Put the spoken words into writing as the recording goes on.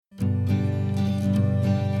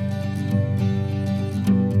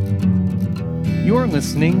You're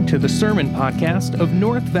listening to the Sermon Podcast of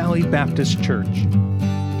North Valley Baptist Church.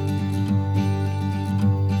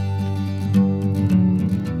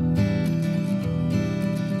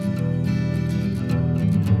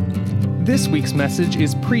 This week's message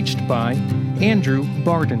is preached by Andrew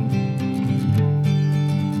Barden.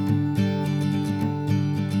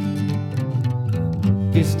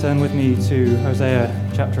 Please turn with me to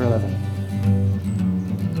Hosea chapter 11.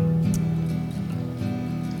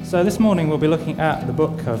 So this morning we'll be looking at the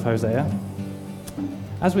book of Hosea.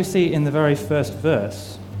 As we see in the very first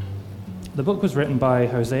verse, the book was written by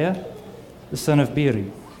Hosea, the son of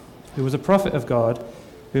Beeri, who was a prophet of God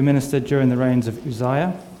who ministered during the reigns of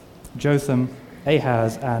Uzziah, Jotham,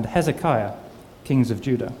 Ahaz, and Hezekiah, kings of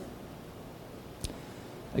Judah.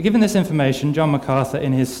 Given this information, John MacArthur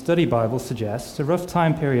in his study Bible suggests a rough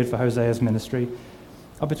time period for Hosea's ministry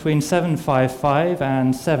of between 755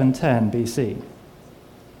 and 710 BC.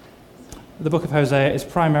 The book of Hosea is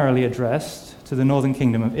primarily addressed to the northern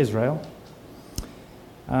kingdom of Israel.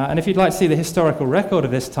 And if you'd like to see the historical record of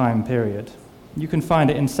this time period, you can find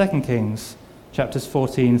it in 2 Kings chapters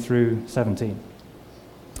 14 through 17.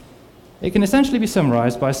 It can essentially be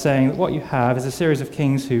summarized by saying that what you have is a series of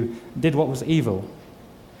kings who did what was evil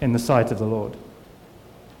in the sight of the Lord.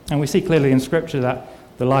 And we see clearly in Scripture that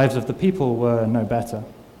the lives of the people were no better.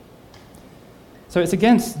 So it's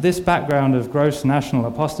against this background of gross national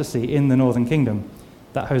apostasy in the northern kingdom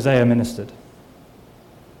that Hosea ministered.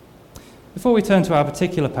 Before we turn to our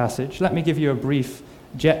particular passage, let me give you a brief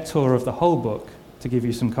jet tour of the whole book to give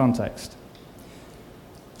you some context.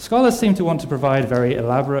 Scholars seem to want to provide very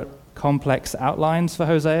elaborate, complex outlines for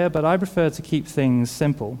Hosea, but I prefer to keep things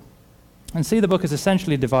simple and see the book as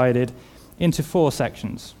essentially divided into 4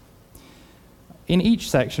 sections. In each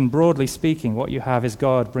section, broadly speaking, what you have is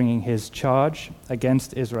God bringing his charge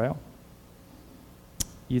against Israel.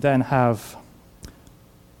 You then have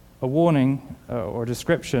a warning or a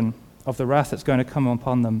description of the wrath that's going to come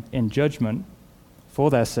upon them in judgment for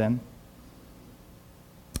their sin.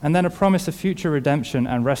 And then a promise of future redemption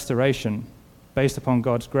and restoration based upon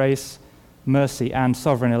God's grace, mercy, and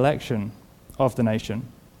sovereign election of the nation.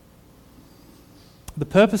 The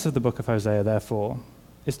purpose of the book of Hosea, therefore,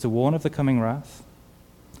 is to warn of the coming wrath,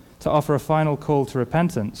 to offer a final call to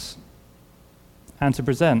repentance, and to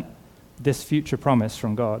present this future promise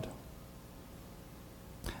from God.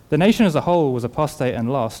 The nation as a whole was apostate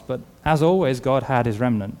and lost, but as always, God had his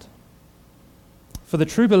remnant. For the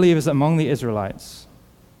true believers among the Israelites,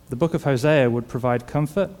 the book of Hosea would provide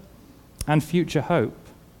comfort and future hope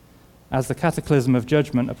as the cataclysm of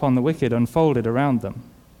judgment upon the wicked unfolded around them.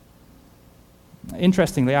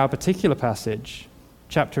 Interestingly, our particular passage,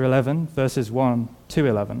 chapter 11, verses 1 to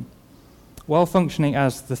 11, while functioning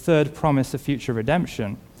as the third promise of future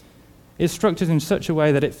redemption, is structured in such a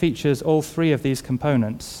way that it features all 3 of these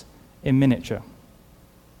components in miniature.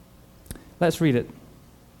 Let's read it,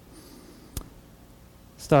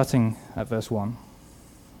 starting at verse 1.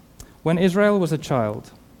 When Israel was a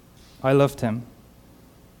child, I loved him,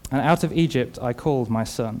 and out of Egypt I called my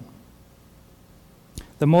son.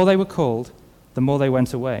 The more they were called, the more they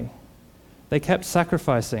went away. They kept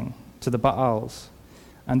sacrificing to the Baals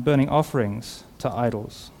and burning offerings to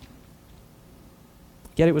idols.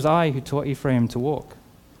 Yet it was I who taught Ephraim to walk.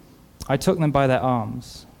 I took them by their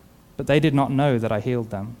arms, but they did not know that I healed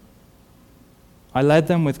them. I led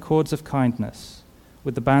them with cords of kindness,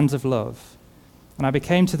 with the bands of love, and I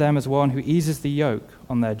became to them as one who eases the yoke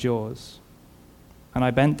on their jaws. And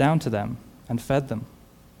I bent down to them and fed them.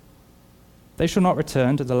 They shall not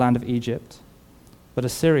return to the land of Egypt, but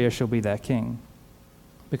Assyria shall be their king,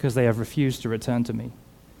 because they have refused to return to me.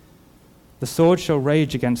 The sword shall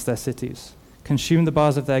rage against their cities, consume the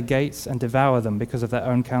bars of their gates, and devour them because of their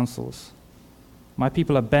own counsels. My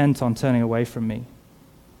people are bent on turning away from me,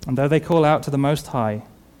 and though they call out to the Most High,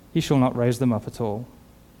 he shall not raise them up at all.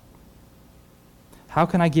 How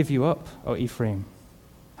can I give you up, O Ephraim?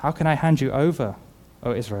 How can I hand you over,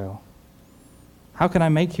 O Israel? How can I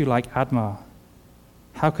make you like Admah?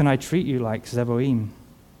 How can I treat you like Zeboim?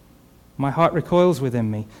 My heart recoils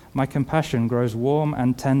within me. My compassion grows warm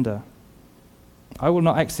and tender. I will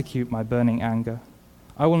not execute my burning anger.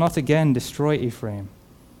 I will not again destroy Ephraim,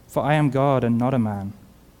 for I am God and not a man,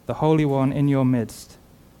 the Holy One in your midst,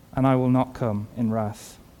 and I will not come in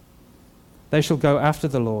wrath. They shall go after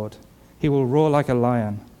the Lord. He will roar like a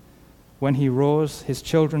lion. When he roars, his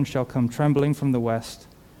children shall come trembling from the west.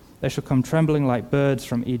 They shall come trembling like birds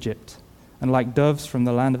from Egypt, and like doves from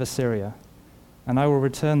the land of Assyria, and I will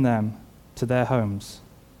return them to their homes,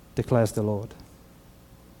 declares the Lord.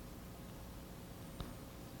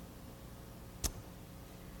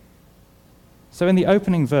 So in the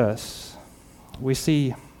opening verse, we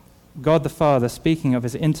see God the Father speaking of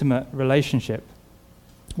his intimate relationship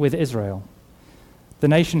with Israel, the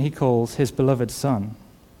nation he calls his beloved Son.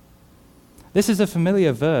 This is a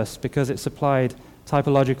familiar verse because it's applied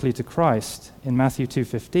typologically to Christ in Matthew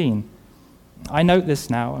 2:15. I note this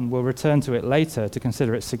now and will return to it later to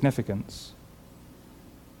consider its significance.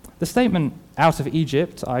 The statement, "Out of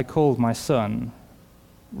Egypt I called my son,"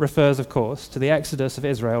 refers, of course, to the exodus of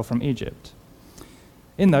Israel from Egypt.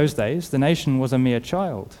 In those days, the nation was a mere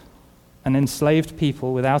child, an enslaved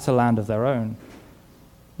people without a land of their own.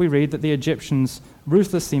 We read that the Egyptians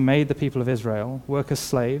ruthlessly made the people of Israel work as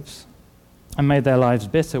slaves and made their lives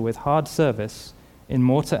bitter with hard service in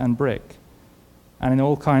mortar and brick and in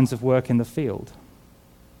all kinds of work in the field.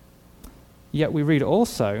 Yet we read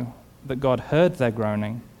also that God heard their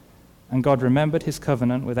groaning, and God remembered his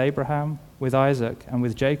covenant with Abraham, with Isaac, and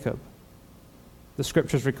with Jacob. The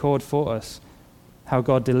scriptures record for us how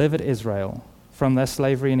God delivered Israel from their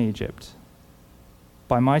slavery in Egypt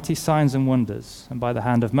by mighty signs and wonders, and by the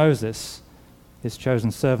hand of Moses, his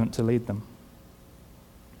chosen servant, to lead them.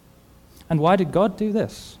 And why did God do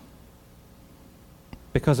this?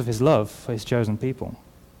 Because of his love for his chosen people.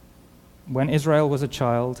 When Israel was a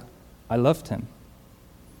child, I loved him.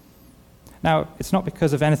 Now, it's not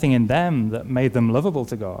because of anything in them that made them lovable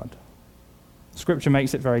to God. Scripture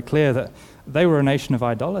makes it very clear that they were a nation of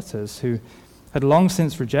idolaters who had long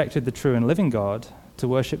since rejected the true and living God to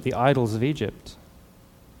worship the idols of Egypt.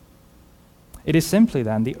 It is simply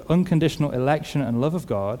then the unconditional election and love of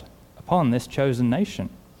God upon this chosen nation.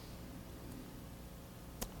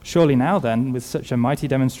 Surely now then, with such a mighty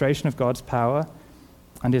demonstration of God's power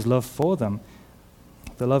and his love for them,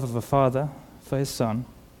 the love of a father for his son,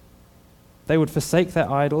 they would forsake their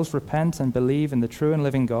idols, repent and believe in the true and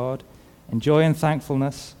living God, in joy and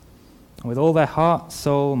thankfulness, and with all their heart,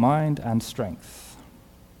 soul, mind, and strength.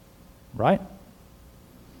 Right?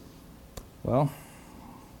 Well,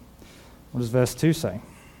 what does verse 2 say?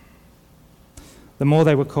 The more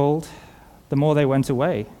they were called, the more they went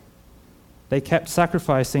away. They kept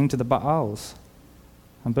sacrificing to the Baals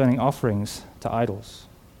and burning offerings to idols.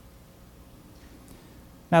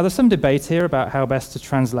 Now, there's some debate here about how best to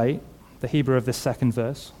translate the Hebrew of this second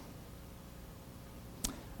verse.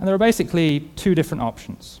 And there are basically two different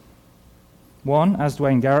options. One, as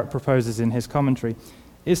Dwayne Garrett proposes in his commentary,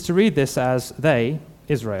 is to read this as they,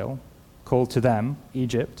 Israel, called to them,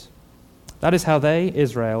 Egypt. That is how they,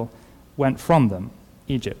 Israel, went from them,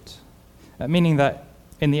 Egypt. Meaning that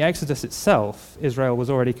in the Exodus itself, Israel was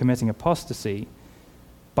already committing apostasy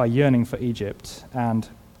by yearning for Egypt and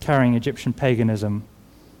carrying Egyptian paganism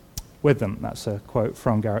with them. That's a quote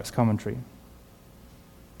from Garrett's commentary.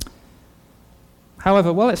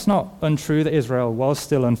 However, while it's not untrue that Israel was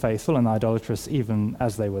still unfaithful and idolatrous even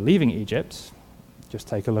as they were leaving Egypt, just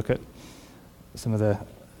take a look at some of the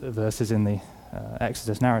verses in the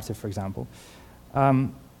Exodus narrative, for example,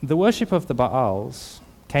 the worship of the Baals,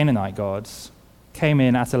 Canaanite gods, came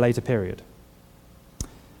in at a later period.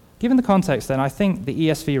 Given the context, then, I think the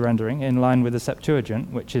ESV rendering, in line with the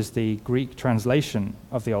Septuagint, which is the Greek translation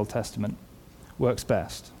of the Old Testament, works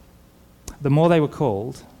best. The more they were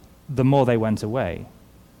called, the more they went away.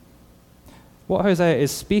 What Hosea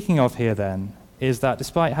is speaking of here, then, is that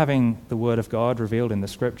despite having the Word of God revealed in the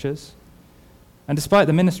Scriptures, and despite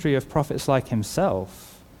the ministry of prophets like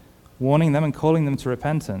himself, warning them and calling them to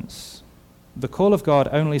repentance, the call of God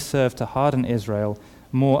only served to harden Israel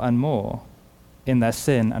more and more in their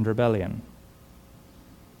sin and rebellion.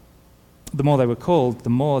 The more they were called, the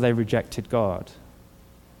more they rejected God.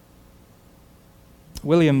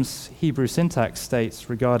 Williams' Hebrew syntax states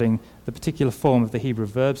regarding the particular form of the Hebrew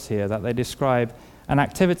verbs here that they describe an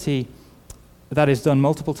activity that is done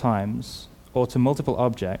multiple times or to multiple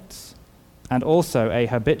objects, and also a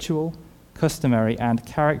habitual, customary, and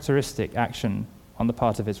characteristic action on the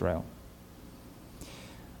part of Israel.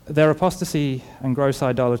 Their apostasy and gross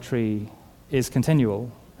idolatry is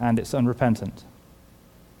continual, and it's unrepentant.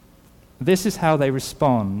 This is how they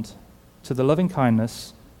respond to the loving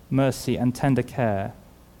kindness, mercy, and tender care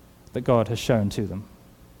that God has shown to them.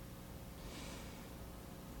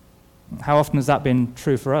 How often has that been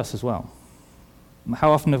true for us as well?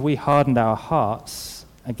 How often have we hardened our hearts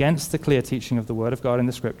against the clear teaching of the Word of God in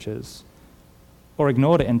the Scriptures, or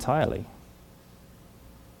ignored it entirely?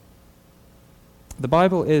 The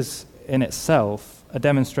Bible is, in itself, a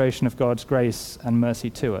demonstration of God's grace and mercy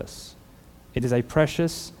to us. It is a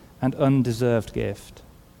precious and undeserved gift.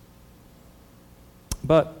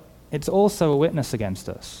 But it's also a witness against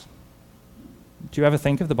us. Do you ever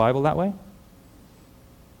think of the Bible that way?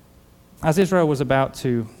 As Israel was about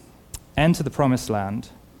to enter the promised land,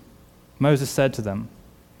 Moses said to them,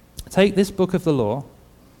 Take this book of the law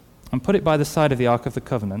and put it by the side of the ark of the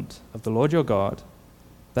covenant of the Lord your God,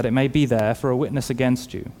 that it may be there for a witness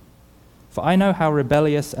against you. For I know how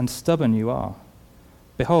rebellious and stubborn you are.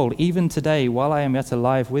 Behold, even today, while I am yet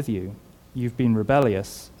alive with you, you've been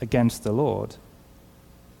rebellious against the Lord.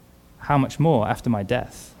 How much more after my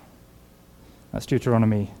death? That's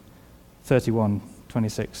Deuteronomy 31,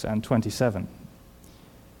 26, and 27.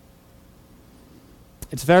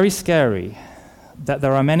 It's very scary that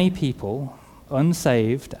there are many people,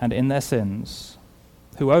 unsaved and in their sins,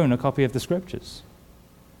 who own a copy of the Scriptures.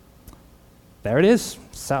 There it is,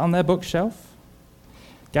 sat on their bookshelf,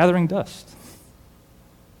 gathering dust.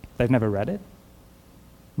 They've never read it,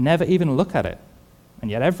 never even look at it,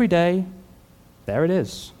 and yet every day, there it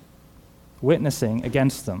is, witnessing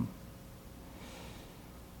against them.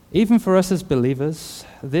 Even for us as believers,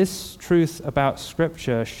 this truth about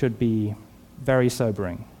Scripture should be very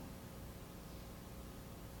sobering.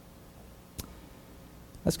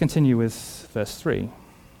 Let's continue with verse 3.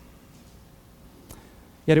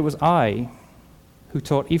 Yet it was I who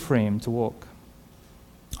taught Ephraim to walk.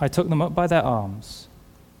 I took them up by their arms,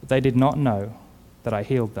 but they did not know that I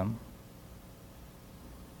healed them.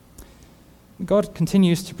 God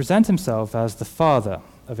continues to present himself as the father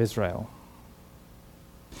of Israel.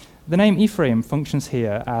 The name Ephraim functions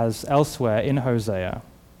here, as elsewhere in Hosea,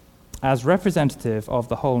 as representative of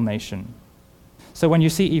the whole nation. So when you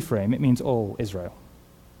see Ephraim, it means all Israel.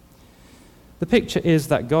 The picture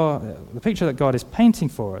that God is painting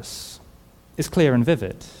for us is clear and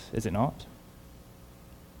vivid, is it not?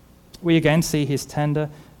 We again see his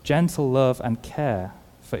tender, gentle love and care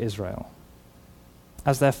for Israel.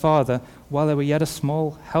 As their father, while they were yet a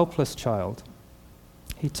small, helpless child,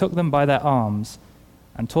 he took them by their arms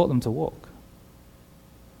and taught them to walk.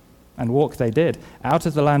 And walk they did, out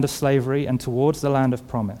of the land of slavery and towards the land of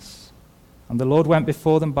promise. And the Lord went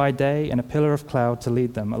before them by day in a pillar of cloud to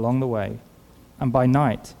lead them along the way, and by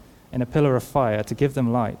night in a pillar of fire to give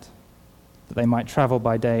them light, that they might travel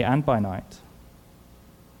by day and by night.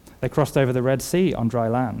 They crossed over the Red Sea on dry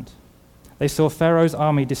land. They saw Pharaoh's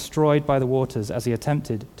army destroyed by the waters as he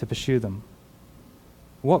attempted to pursue them.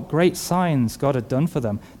 What great signs God had done for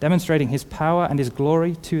them, demonstrating his power and his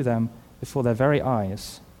glory to them before their very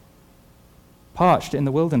eyes. Parched in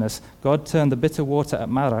the wilderness, God turned the bitter water at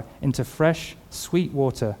Marah into fresh, sweet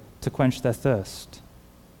water to quench their thirst.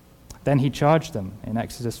 Then he charged them in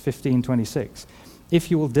Exodus 15:26, if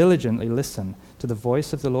you will diligently listen to the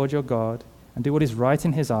voice of the Lord your God and do what is right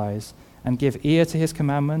in his eyes and give ear to his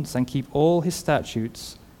commandments and keep all his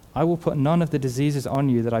statutes, I will put none of the diseases on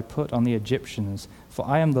you that I put on the Egyptians, for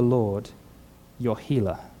I am the Lord, your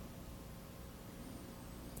healer.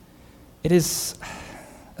 It is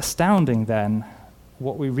astounding then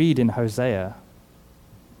what we read in Hosea.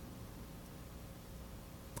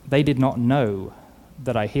 They did not know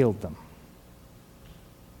that I healed them.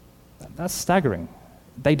 That's staggering.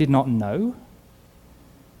 They did not know.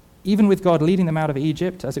 Even with God leading them out of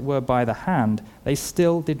Egypt, as it were, by the hand, they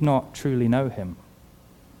still did not truly know him.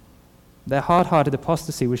 Their hard-hearted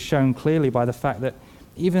apostasy was shown clearly by the fact that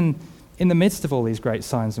even in the midst of all these great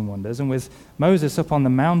signs and wonders, and with Moses up on the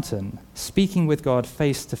mountain, speaking with God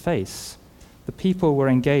face to face, the people were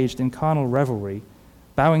engaged in carnal revelry,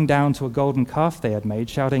 bowing down to a golden calf they had made,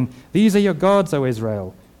 shouting, "These are your gods, O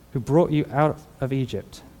Israel, who brought you out of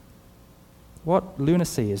Egypt." What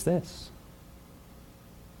lunacy is this?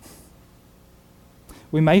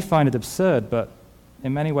 We may find it absurd, but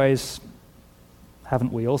in many ways,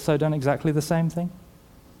 haven't we also done exactly the same thing?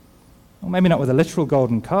 Well, maybe not with a literal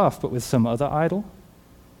golden calf, but with some other idol.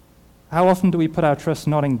 How often do we put our trust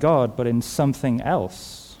not in God, but in something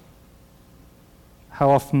else?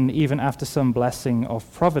 How often, even after some blessing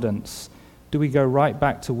of providence, do we go right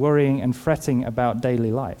back to worrying and fretting about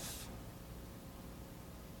daily life?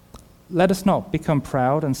 Let us not become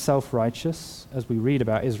proud and self-righteous as we read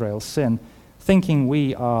about Israel's sin, thinking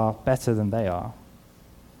we are better than they are.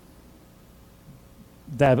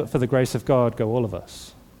 There, but for the grace of God, go all of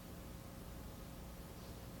us.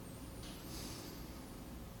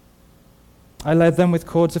 I led them with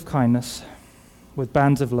cords of kindness, with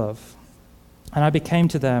bands of love, and I became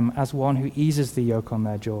to them as one who eases the yoke on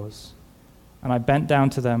their jaws, and I bent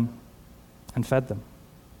down to them and fed them.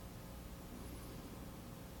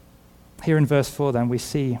 Here in verse 4, then, we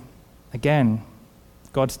see, again,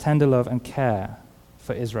 God's tender love and care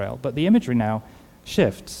for Israel. But the imagery now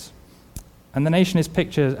shifts, and the nation is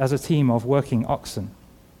pictured as a team of working oxen.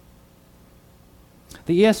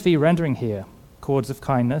 The ESV rendering here, cords of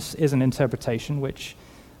kindness, is an interpretation which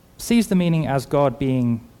sees the meaning as God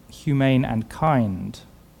being humane and kind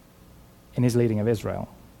in his leading of Israel.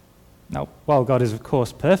 Now, while God is, of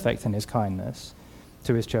course, perfect in his kindness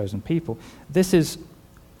to his chosen people, this is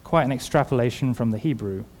quite an extrapolation from the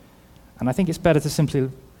Hebrew, and I think it's better to simply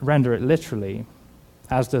render it literally,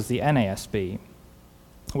 as does the NASB,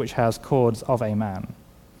 which has cords of a man.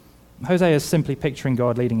 Hosea is simply picturing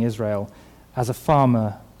God leading Israel as a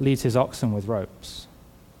farmer leads his oxen with ropes.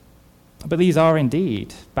 But these are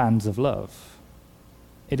indeed bands of love.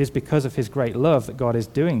 It is because of his great love that God is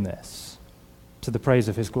doing this, to the praise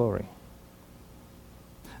of his glory.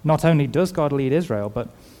 Not only does God lead Israel, but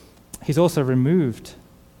he's also removed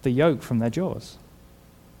the yoke from their jaws.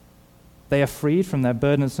 They are freed from their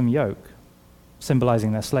burdensome yoke,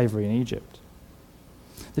 symbolizing their slavery in Egypt.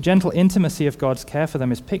 The gentle intimacy of God's care for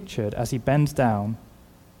them is pictured as he bends down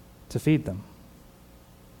to feed them.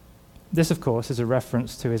 This, of course, is a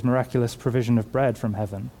reference to his miraculous provision of bread from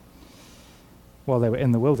heaven while they were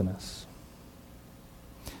in the wilderness.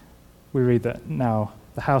 We read that now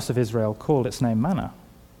the house of Israel called its name manna.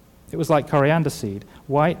 It was like coriander seed,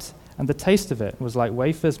 white, and the taste of it was like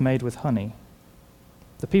wafers made with honey.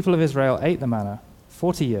 The people of Israel ate the manna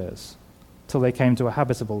 40 years till they came to a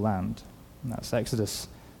habitable land. And that's Exodus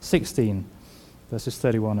 16, verses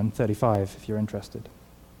 31 and 35, if you're interested.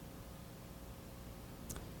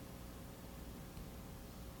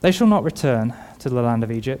 They shall not return to the land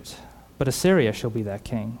of Egypt, but Assyria shall be their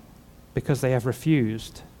king, because they have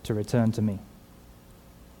refused to return to me.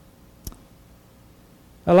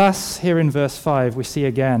 Alas, here in verse 5, we see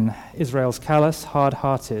again Israel's callous,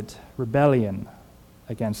 hard-hearted rebellion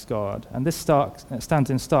against God. And this stands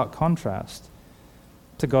in stark contrast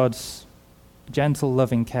to God's gentle,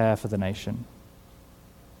 loving care for the nation.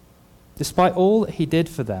 Despite all that he did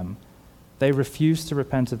for them, they refused to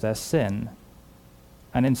repent of their sin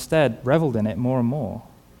and instead reveled in it more and more.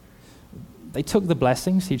 They took the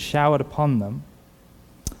blessings he'd showered upon them,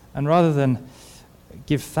 and rather than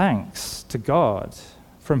give thanks to God,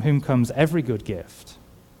 from whom comes every good gift,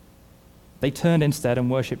 they turned instead and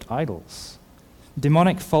worshipped idols,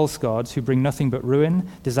 demonic false gods who bring nothing but ruin,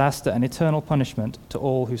 disaster, and eternal punishment to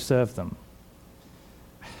all who serve them.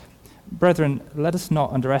 Brethren, let us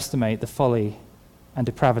not underestimate the folly and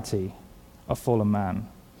depravity of fallen man.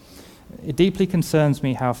 It deeply concerns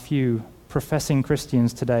me how few professing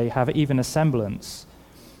Christians today have even a semblance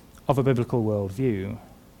of a biblical worldview.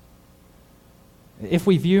 If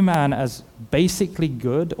we view man as basically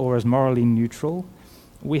good or as morally neutral,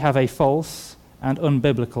 we have a false and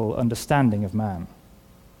unbiblical understanding of man.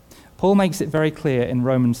 Paul makes it very clear in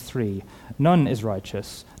Romans 3, none is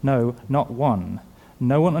righteous, no, not one.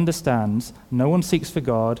 No one understands, no one seeks for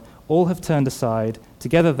God, all have turned aside,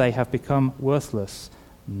 together they have become worthless.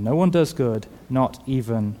 No one does good, not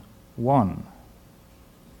even one.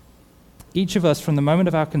 Each of us, from the moment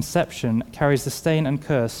of our conception, carries the stain and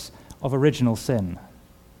curse of original sin.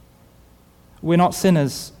 We're not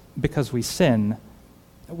sinners because we sin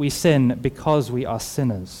because we are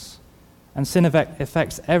sinners. And sin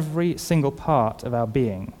affects every single part of our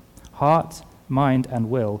being, heart, mind, and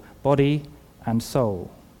will, body, and soul.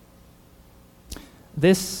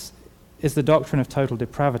 This is the doctrine of total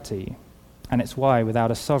depravity, and it's why,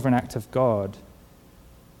 without a sovereign act of God,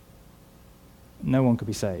 no one could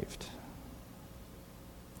be saved.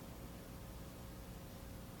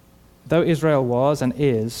 Though Israel was and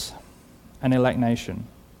is an elect nation,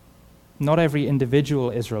 not every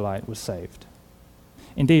individual Israelite was saved.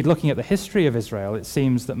 Indeed, looking at the history of Israel, it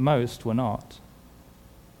seems that most were not.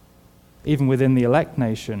 Even within the elect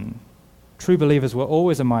nation, true believers were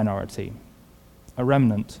always a minority, a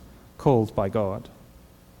remnant called by God.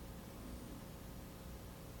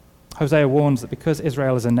 Hosea warns that because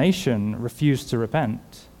Israel as a nation refused to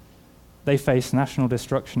repent, they face national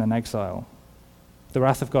destruction and exile, the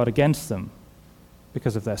wrath of God against them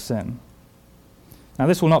because of their sin. Now,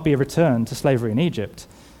 this will not be a return to slavery in Egypt,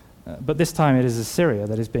 but this time it is Assyria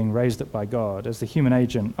that is being raised up by God as the human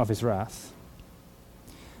agent of his wrath.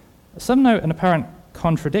 Some note an apparent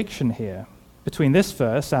contradiction here between this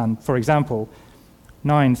verse and, for example,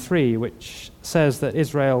 9:3, which says that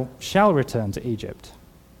Israel shall return to Egypt.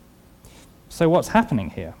 So what's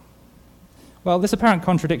happening here? Well, this apparent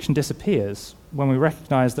contradiction disappears when we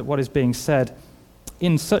recognize that what is being said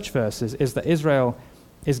in such verses is that Israel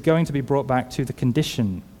is going to be brought back to the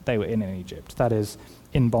condition they were in Egypt, that is,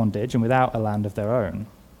 in bondage and without a land of their own.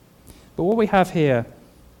 But what we have here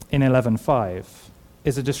in 11:5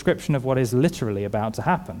 is a description of what is literally about to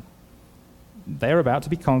happen. They are about to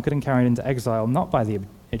be conquered and carried into exile not by the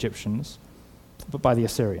Egyptians, but by the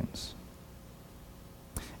Assyrians.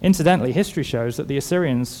 Incidentally, history shows that the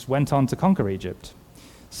Assyrians went on to conquer Egypt.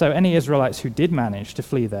 So any Israelites who did manage to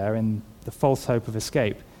flee there in the false hope of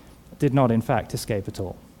escape did not, in fact, escape at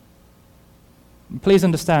all. Please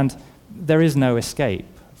understand, there is no escape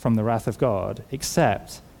from the wrath of God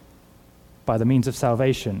except by the means of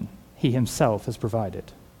salvation he himself has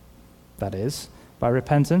provided. That is, by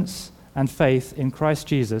repentance and faith in Christ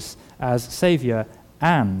Jesus as Savior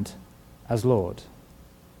and as Lord.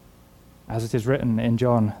 As it is written in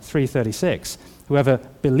John 3:36, whoever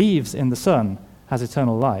believes in the Son has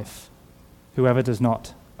eternal life. Whoever does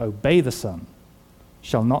not obey the Son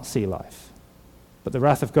shall not see life, but the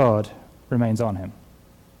wrath of God remains on him.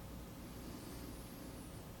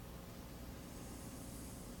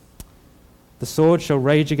 The sword shall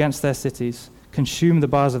rage against their cities, consume the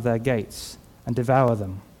bars of their gates, and devour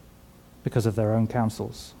them because of their own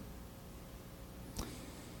counsels.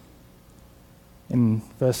 In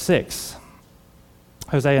verse 6,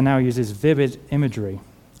 Hosea now uses vivid imagery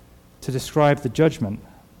to describe the judgment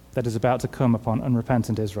that is about to come upon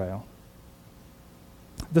unrepentant Israel.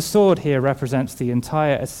 The sword here represents the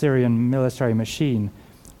entire Assyrian military machine,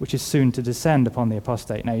 which is soon to descend upon the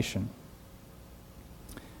apostate nation.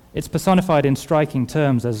 It's personified in striking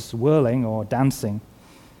terms as whirling or dancing,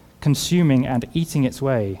 consuming and eating its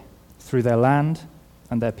way through their land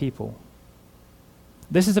and their people.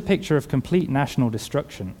 This is a picture of complete national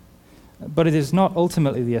destruction, but it is not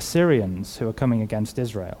ultimately the Assyrians who are coming against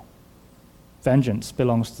Israel. Vengeance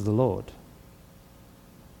belongs to the Lord.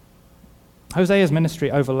 Hosea's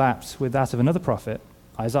ministry overlaps with that of another prophet,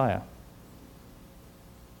 Isaiah.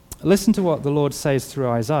 Listen to what the Lord says through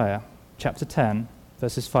Isaiah, chapter 10,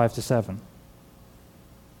 verses 5 to 7.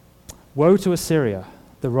 Woe to Assyria,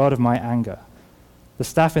 the rod of my anger. The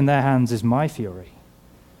staff in their hands is my fury.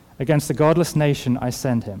 Against the godless nation I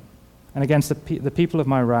send him, and against the people of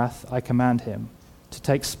my wrath I command him, to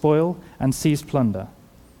take spoil and seize plunder,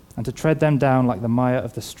 and to tread them down like the mire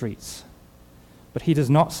of the streets. But he does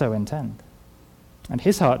not so intend, and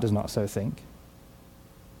his heart does not so think.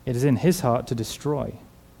 It is in his heart to destroy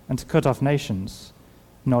and to cut off nations,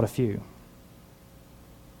 not a few.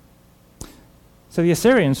 So the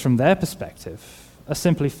Assyrians, from their perspective, are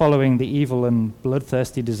simply following the evil and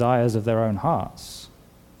bloodthirsty desires of their own hearts.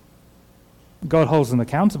 God holds them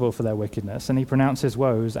accountable for their wickedness, and he pronounces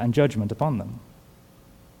woes and judgment upon them.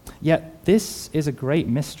 Yet this is a great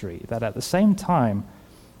mystery, that at the same time,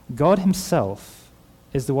 God himself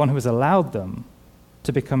is the one who has allowed them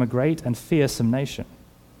to become a great and fearsome nation.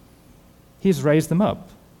 He has raised them up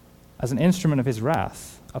as an instrument of his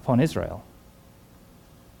wrath upon Israel.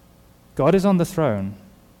 God is on the throne.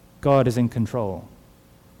 God is in control.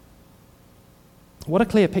 What a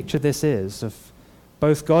clear picture this is of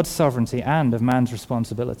both God's sovereignty and of man's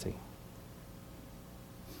responsibility.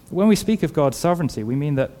 When we speak of God's sovereignty, we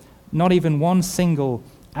mean that not even one single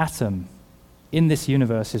atom in this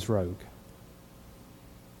universe is rogue.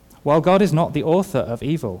 While God is not the author of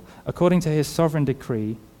evil, according to his sovereign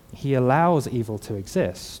decree, he allows evil to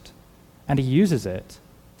exist, and he uses it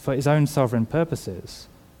for his own sovereign purposes,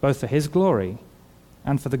 both for his glory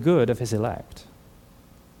and for the good of his elect.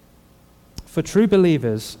 For true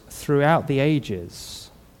believers throughout the ages,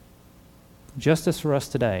 just as for us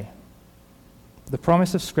today, the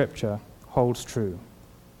promise of Scripture holds true.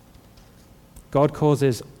 God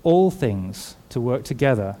causes all things to work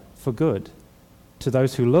together for good, to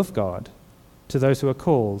those who love God, to those who are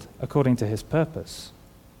called according to his purpose.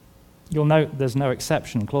 You'll note there's no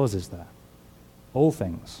exception clauses there. All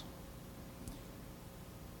things.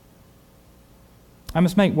 I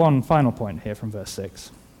must make one final point here from verse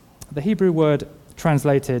 6. The Hebrew word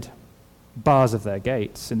translated bars of their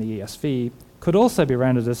gates in the ESV could also be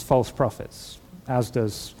rendered as false prophets, as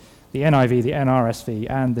does the NIV, the NRSV,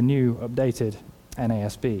 and the new updated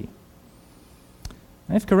NASB.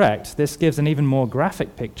 And if correct, this gives an even more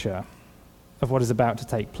graphic picture of what is about to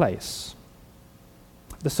take place.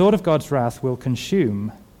 The sword of God's wrath will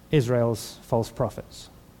consume Israel's false prophets.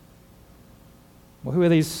 Well, who are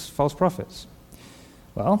these false prophets?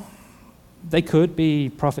 Well, they could be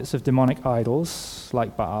prophets of demonic idols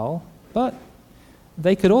like Baal, but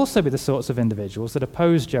they could also be the sorts of individuals that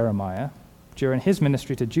opposed Jeremiah during his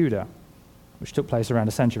ministry to Judah, which took place around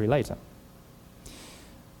a century later.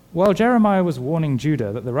 While Jeremiah was warning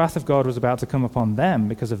Judah that the wrath of God was about to come upon them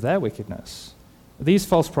because of their wickedness, these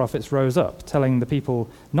false prophets rose up, telling the people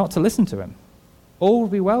not to listen to him. All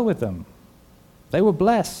would be well with them. They were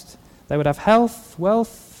blessed. They would have health,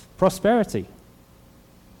 wealth, prosperity.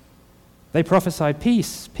 They prophesied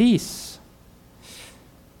peace, peace,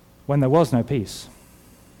 when there was no peace.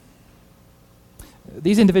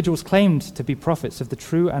 These individuals claimed to be prophets of the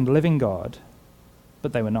true and living God,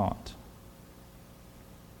 but they were not.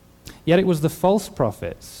 Yet it was the false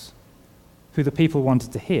prophets who the people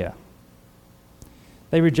wanted to hear.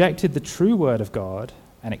 They rejected the true word of God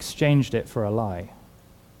and exchanged it for a lie.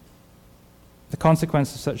 The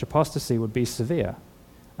consequence of such apostasy would be severe,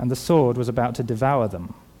 and the sword was about to devour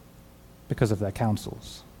them because of their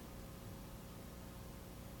counsels.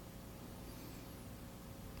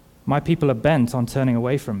 My people are bent on turning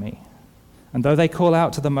away from me, and though they call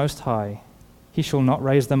out to the Most High, he shall not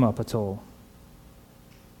raise them up at all.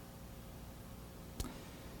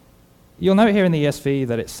 You'll note here in the ESV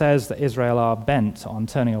that it says that Israel are bent on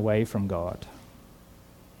turning away from God.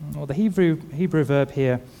 Well, the Hebrew verb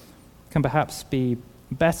here can perhaps be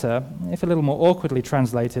better, if a little more awkwardly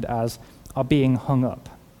translated as are being hung up.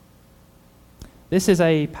 This is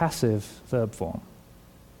a passive verb form.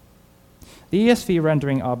 The ESV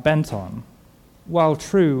rendering are bent on, while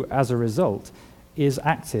true as a result, is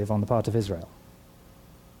active on the part of Israel.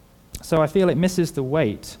 So I feel it misses the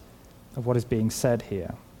weight of what is being said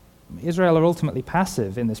here. Israel are ultimately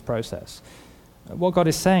passive in this process. What God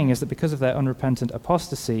is saying is that because of their unrepentant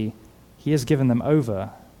apostasy, he has given them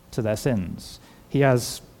over to their sins. He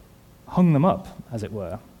has hung them up, as it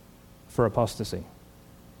were, for apostasy.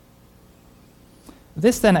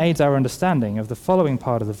 This then aids our understanding of the following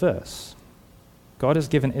part of the verse. God has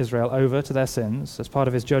given Israel over to their sins as part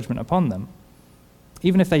of his judgment upon them.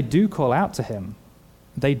 Even if they do call out to him,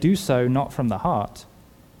 they do so not from the heart.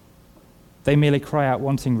 They merely cry out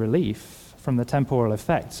wanting relief from the temporal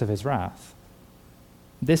effects of his wrath.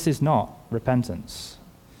 This is not repentance.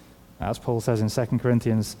 As Paul says in 2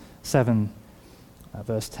 Corinthians 7,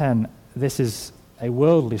 verse 10, this is a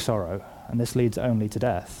worldly sorrow, and this leads only to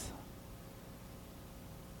death.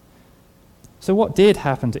 So what did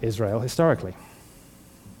happen to Israel historically?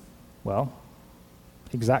 Well,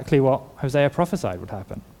 exactly what Hosea prophesied would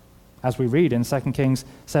happen, as we read in 2 Kings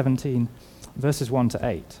 17, verses 1 to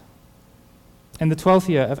 8. In the 12th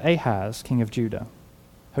year of Ahaz, king of Judah,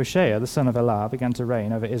 Hoshea, the son of Elah, began to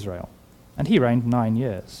reign over Israel, and he reigned 9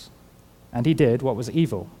 years. And he did what was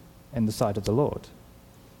evil in the sight of the Lord.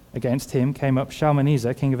 Against him came up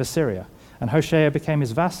Shalmaneser, king of Assyria, and Hoshea became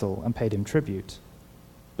his vassal and paid him tribute.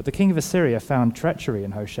 But the king of Assyria found treachery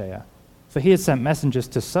in Hoshea, for he had sent messengers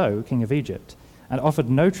to So, king of Egypt, and offered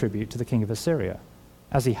no tribute to the king of Assyria,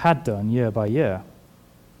 as he had done year by year.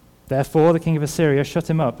 Therefore the king of Assyria shut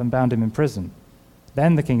him up and bound him in prison.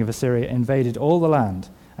 Then the king of Assyria invaded all the land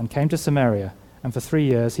and came to Samaria, and for 3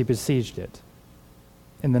 years he besieged it.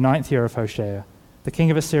 In the 9th year of Hoshea, the king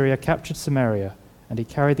of Assyria captured Samaria, and he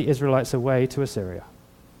carried the Israelites away to Assyria.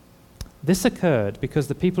 This occurred because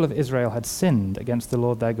the people of Israel had sinned against the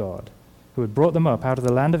Lord their God, who had brought them up out of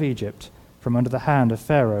the land of Egypt from under the hand of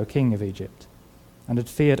Pharaoh, king of Egypt, and had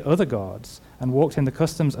feared other gods and walked in the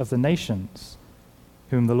customs of the nations,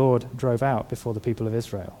 whom the Lord drove out before the people of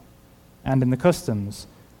Israel, and in the customs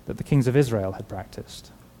that the kings of Israel had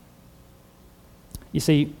practiced. You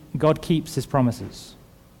see, God keeps his promises.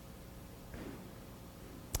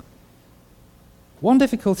 One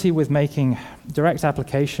difficulty with making direct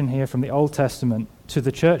application here from the Old Testament to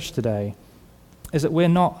the church today is that we're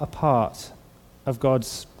not a part of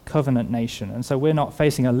God's covenant nation, and so we're not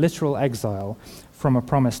facing a literal exile from a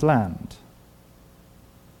promised land.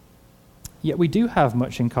 Yet we do have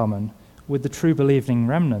much in common with the true believing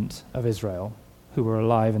remnant of Israel who were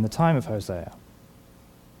alive in the time of Hosea.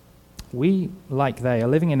 We, like they, are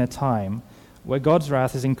living in a time where God's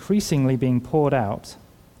wrath is increasingly being poured out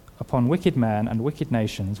upon wicked men and wicked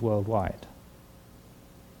nations worldwide.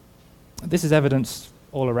 This is evidenced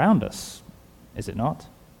all around us, is it not?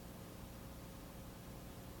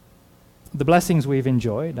 The blessings we've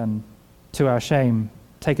enjoyed, and to our shame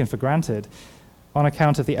taken for granted, on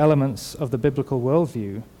account of the elements of the biblical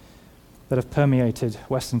worldview that have permeated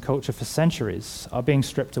Western culture for centuries, are being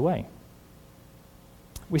stripped away.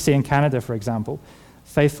 We see in Canada, for example,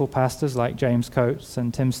 faithful pastors like James Coates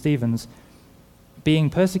and Tim Stevens being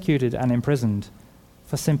persecuted and imprisoned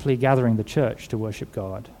for simply gathering the church to worship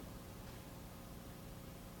God.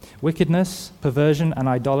 Wickedness, perversion, and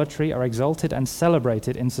idolatry are exalted and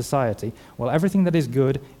celebrated in society, while everything that is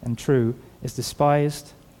good and true is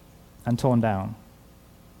despised and torn down.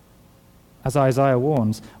 As Isaiah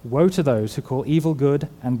warns, woe to those who call evil good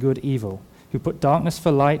and good evil, who put darkness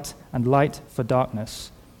for light and light for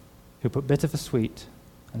darkness, who put bitter for sweet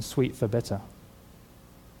and sweet for bitter.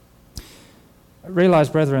 Realize,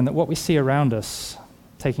 brethren, that what we see around us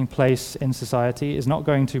taking place in society is not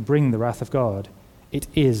going to bring the wrath of God. It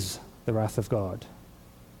is the wrath of God.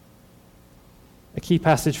 A key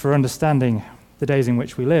passage for understanding the days in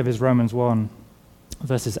which we live is Romans 1,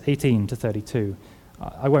 verses 18 to 32.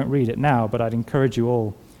 I won't read it now, but I'd encourage you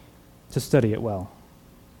all to study it well.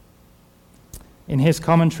 In his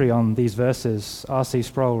commentary on these verses, R.C.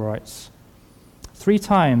 Sproul writes, 3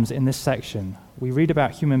 times in this section we read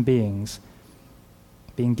about human beings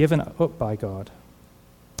being given up by God.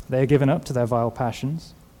 They are given up to their vile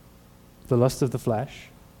passions, the lust of the flesh,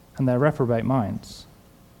 and their reprobate minds.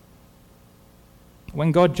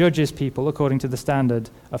 When God judges people according to the standard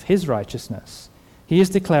of his righteousness, he is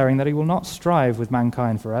declaring that he will not strive with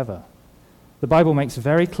mankind forever. The Bible makes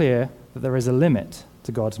very clear that there is a limit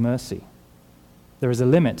to God's mercy. There is a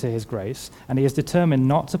limit to his grace, and he is determined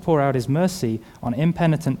not to pour out his mercy on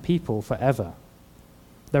impenitent people forever.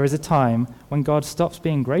 There is a time when God stops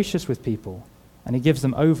being gracious with people, and he gives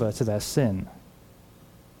them over to their sin.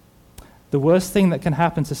 The worst thing that can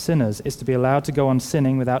happen to sinners is to be allowed to go on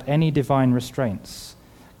sinning without any divine restraints.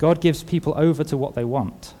 God gives people over to what they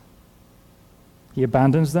want. He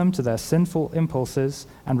abandons them to their sinful impulses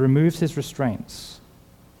and removes his restraints.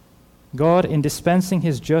 God, in dispensing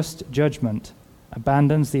his just judgment,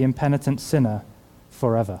 abandons the impenitent sinner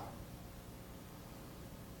forever.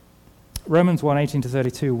 Romans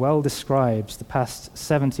 1:18-32 well describes the past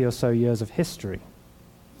 70 or so years of history,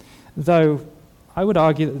 though I would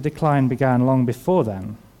argue that the decline began long before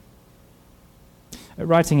then.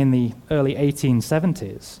 Writing in the early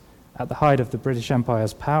 1870s, at the height of the British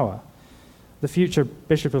Empire's power, the future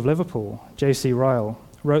Bishop of Liverpool, J.C. Ryle,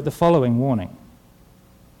 wrote the following warning.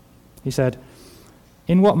 He said,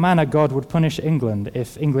 "In what manner God would punish England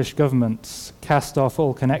if English governments cast off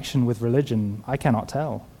all connection with religion, I cannot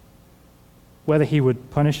tell. Whether he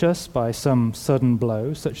would punish us by some sudden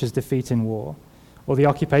blow, such as defeat in war, or the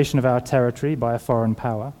occupation of our territory by a foreign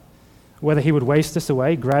power, whether he would waste us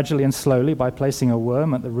away gradually and slowly by placing a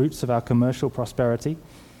worm at the roots of our commercial prosperity,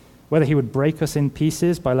 whether he would break us in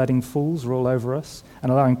pieces by letting fools rule over us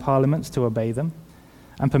and allowing parliaments to obey them,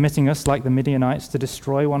 and permitting us, like the Midianites, to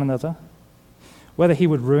destroy one another, whether he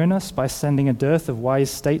would ruin us by sending a dearth of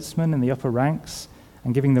wise statesmen in the upper ranks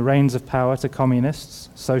and giving the reins of power to communists,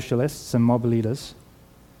 socialists, and mob leaders.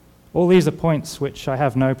 All these are points which I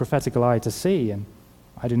have no prophetical eye to see, and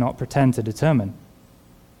I do not pretend to determine.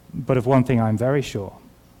 But of one thing I am very sure.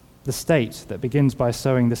 The state that begins by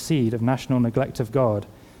sowing the seed of national neglect of God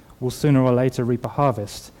will sooner or later reap a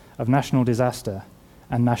harvest of national disaster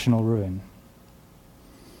and national ruin."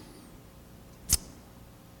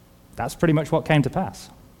 That's pretty much what came to pass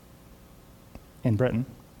in Britain.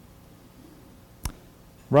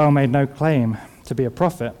 Ryle made no claim to be a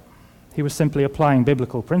prophet. He was simply applying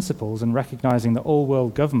biblical principles and recognizing that all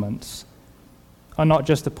world governments are not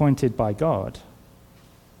just appointed by God,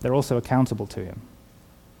 they're also accountable to him.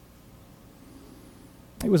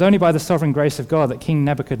 It was only by the sovereign grace of God that King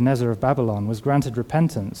Nebuchadnezzar of Babylon was granted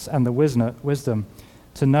repentance and the wisdom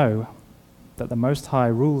to know that the Most High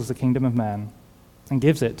rules the kingdom of man and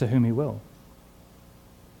gives it to whom he will.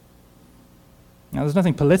 Now, there's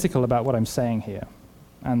nothing political about what I'm saying here,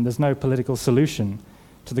 and there's no political solution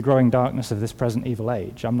to the growing darkness of this present evil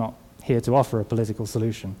age. I'm not here to offer a political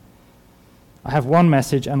solution. I have one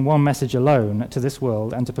message and one message alone to this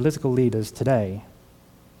world and to political leaders today.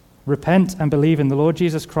 Repent and believe in the Lord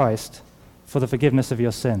Jesus Christ for the forgiveness of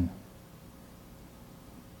your sin.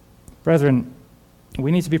 Brethren,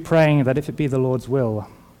 we need to be praying that if it be the Lord's will,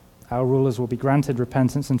 our rulers will be granted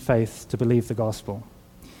repentance and faith to believe the gospel,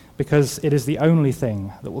 because it is the only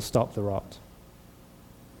thing that will stop the rot.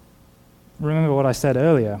 Remember what I said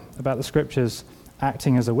earlier about the scriptures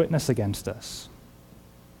acting as a witness against us.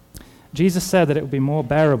 Jesus said that it would be more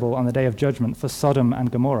bearable on the day of judgment for Sodom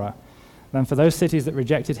and Gomorrah than for those cities that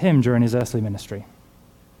rejected him during his earthly ministry.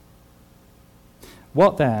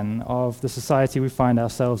 What then of the society we find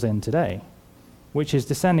ourselves in today, which is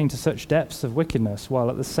descending to such depths of wickedness while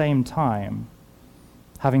at the same time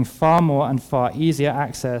having far more and far easier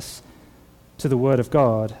access to the Word of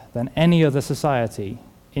God than any other society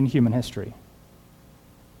in human history?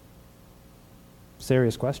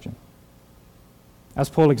 Serious question. As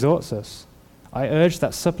Paul exhorts us, I urge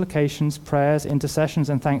that supplications, prayers, intercessions,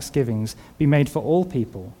 and thanksgivings be made for all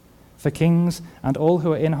people, for kings and all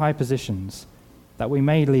who are in high positions, that we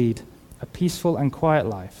may lead a peaceful and quiet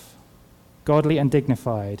life, godly and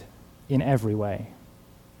dignified in every way.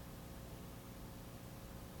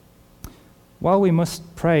 While we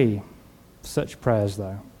must pray such prayers,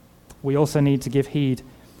 though, we also need to give heed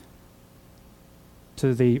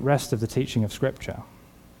to the rest of the teaching of Scripture.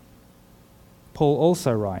 Paul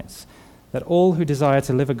also writes that all who desire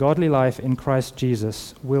to live a godly life in Christ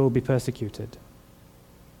Jesus will be persecuted,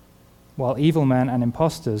 while evil men and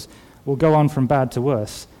impostors will go on from bad to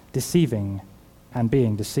worse, deceiving and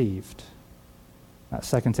being deceived. That's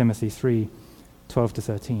 2 Timothy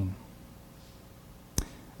 3:12-13.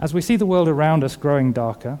 As we see the world around us growing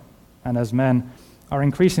darker, and as men are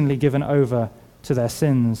increasingly given over to their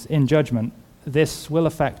sins in judgment this will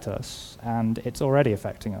affect us, and it's already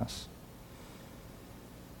affecting us.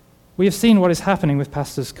 We have seen what is happening with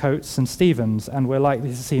Pastors Coates and Stevens, and we're likely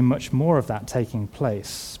to see much more of that taking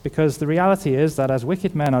place, because the reality is that as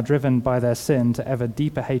wicked men are driven by their sin to ever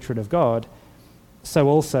deeper hatred of God, so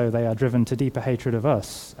also they are driven to deeper hatred of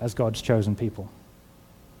us as God's chosen people.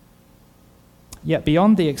 Yet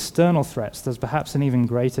beyond the external threats, there's perhaps an even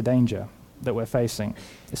greater danger that we're facing,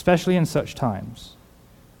 especially in such times,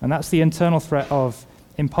 and that's the internal threat of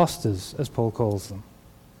imposters, as Paul calls them.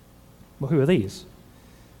 Well, who are these?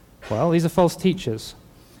 Well, these are false teachers,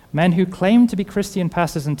 men who claim to be Christian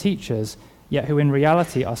pastors and teachers, yet who in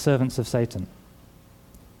reality are servants of Satan.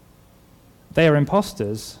 They are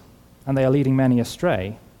imposters, and they are leading many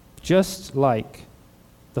astray, just like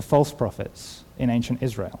the false prophets in ancient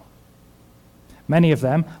Israel. Many of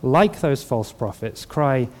them, like those false prophets,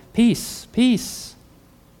 cry, "Peace, peace,"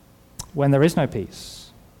 when there is no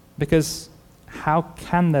peace. Because how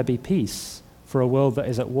can there be peace for a world that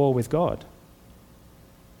is at war with God?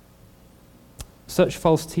 Such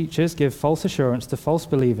false teachers give false assurance to false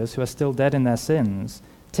believers who are still dead in their sins,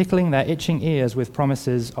 tickling their itching ears with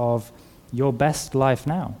promises of your best life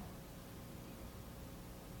now.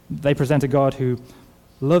 They present a God who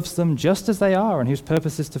loves them just as they are and whose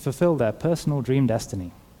purpose is to fulfill their personal dream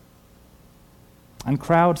destiny. And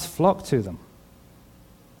crowds flock to them.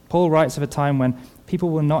 Paul writes of a time when people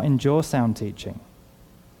will not endure sound teaching,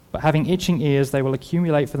 but having itching ears, they will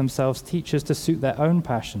accumulate for themselves teachers to suit their own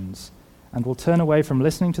passions, and will turn away from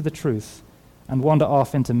listening to the truth and wander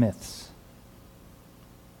off into myths.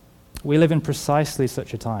 We live in precisely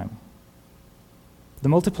such a time. The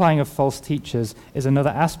multiplying of false teachers is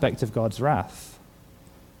another aspect of God's wrath.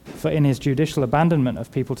 For in his judicial abandonment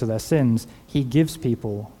of people to their sins, he gives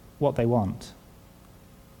people what they want.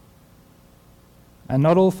 And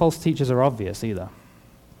not all false teachers are obvious either.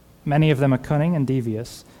 Many of them are cunning and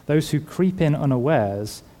devious, those who creep in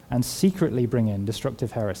unawares and secretly bring in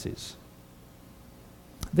destructive heresies.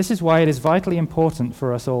 This is why it is vitally important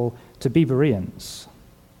for us all to be Bereans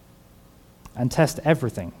and test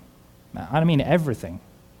everything, I mean everything,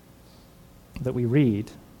 that we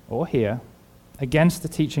read or hear against the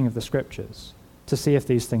teaching of the Scriptures to see if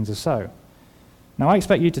these things are so. Now, I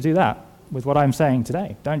expect you to do that with what I'm saying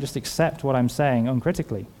today. Don't just accept what I'm saying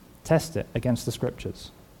uncritically. Test it against the Scriptures.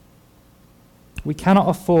 We cannot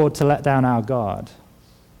afford to let down our guard,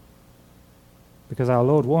 because our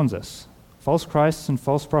Lord warns us. False Christs and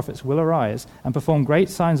false prophets will arise and perform great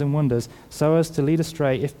signs and wonders so as to lead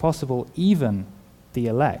astray, if possible, even the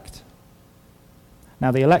elect. Now,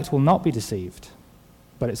 the elect will not be deceived,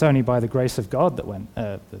 but it's only by the grace of God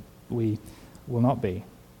that we will not be.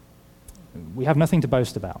 We have nothing to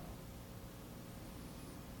boast about.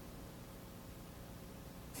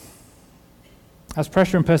 As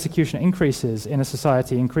pressure and persecution increases in a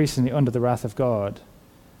society increasingly under the wrath of God,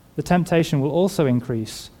 the temptation will also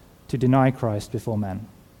increase to deny Christ before men.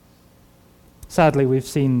 Sadly, we've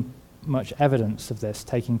seen much evidence of this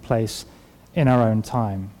taking place in our own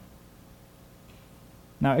time.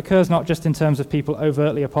 Now, it occurs not just in terms of people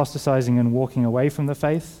overtly apostatizing and walking away from the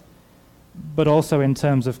faith, but also in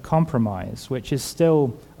terms of compromise, which is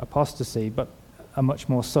still apostasy, but a much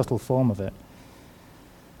more subtle form of it.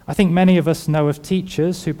 I think many of us know of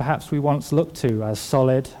teachers who perhaps we once looked to as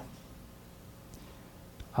solid,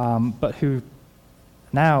 but who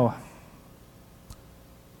now,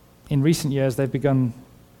 in recent years, they've begun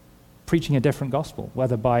preaching a different gospel,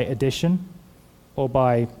 whether by addition or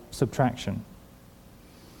by subtraction.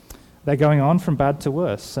 They're going on from bad to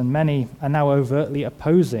worse, and many are now overtly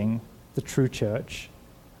opposing the true church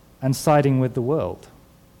and siding with the world.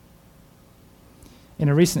 In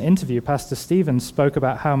a recent interview, Pastor Stevens spoke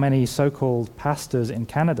about how many so-called pastors in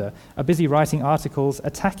Canada are busy writing articles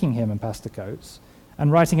attacking him and Pastor Coates,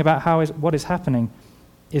 and writing about how what is happening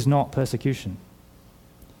is not persecution.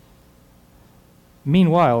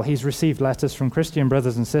 Meanwhile, he's received letters from Christian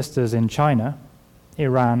brothers and sisters in China,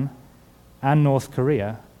 Iran, and North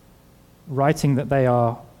Korea, writing that they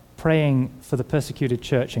are praying for the persecuted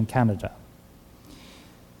church in Canada.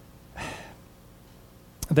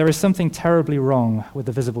 There is something terribly wrong with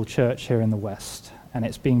the visible church here in the West, and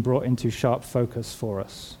it's being brought into sharp focus for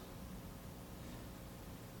us.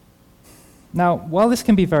 Now, while this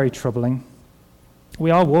can be very troubling,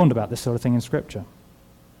 we are warned about this sort of thing in Scripture.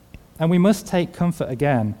 And we must take comfort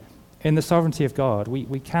again in the sovereignty of God.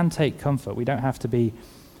 We can take comfort. We don't have to be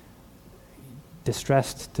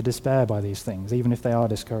distressed to despair by these things, even if they are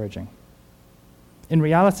discouraging. In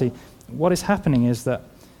reality, what is happening is that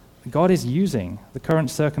God is using the current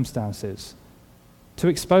circumstances to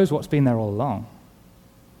expose what's been there all along.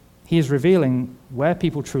 He is revealing where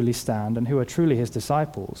people truly stand and who are truly his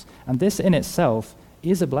disciples, and this in itself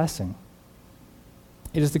is a blessing.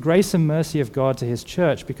 It is the grace and mercy of God to his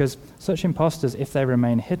church, because such impostors, if they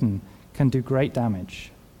remain hidden, can do great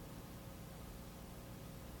damage.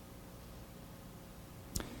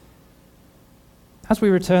 As we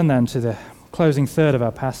return then to the closing third of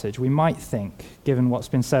our passage, we might think, given what's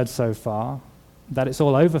been said so far, that it's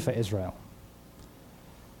all over for Israel.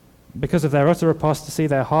 Because of their utter apostasy,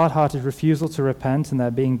 their hard-hearted refusal to repent, and their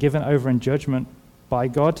being given over in judgment by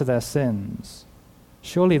God to their sins,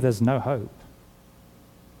 surely there's no hope.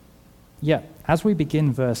 Yet, as we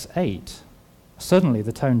begin verse 8, suddenly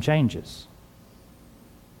the tone changes.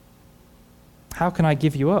 How can I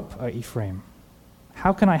give you up, O Ephraim?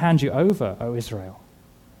 How can I hand you over, O Israel?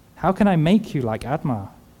 How can I make you like Admah?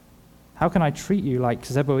 How can I treat you like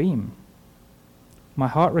Zeboim? My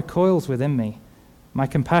heart recoils within me. My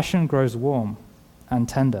compassion grows warm and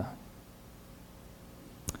tender.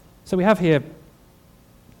 So we have here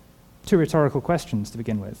two rhetorical questions to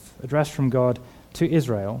begin with, addressed from God to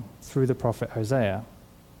Israel through the prophet Hosea.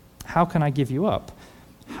 How can I give you up?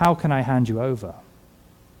 How can I hand you over?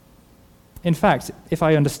 In fact, if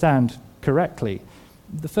I understand correctly,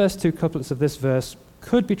 the first two couplets of this verse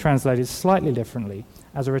could be translated slightly differently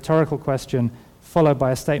as a rhetorical question followed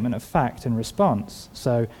by a statement of fact in response.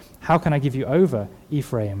 So, how can I give you over,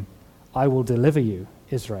 Ephraim? I will deliver you,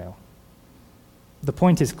 Israel. The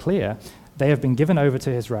point is clear. They have been given over to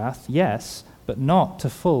his wrath, yes, but not to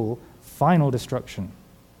full, final destruction.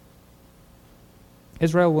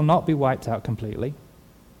 Israel will not be wiped out completely.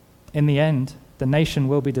 In the end, the nation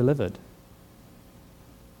will be delivered.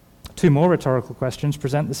 Two more rhetorical questions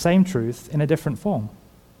present the same truth in a different form.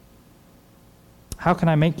 How can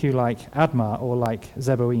I make you like Admah or like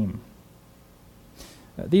Zeboim?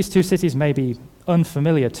 These two cities may be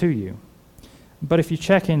unfamiliar to you, but if you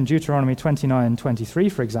check in Deuteronomy 29:23,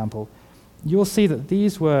 for example, you will see that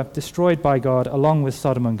these were destroyed by God along with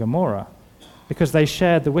Sodom and Gomorrah, because they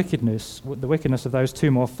shared the wickedness of those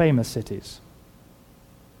two more famous cities.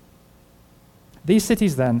 These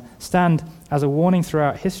cities, then, stand as a warning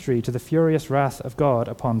throughout history to the furious wrath of God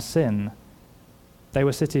upon sin. They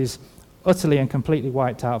were cities utterly and completely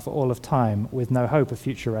wiped out for all of time, with no hope of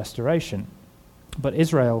future restoration. But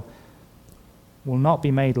Israel will not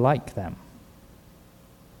be made like them.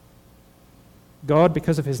 God,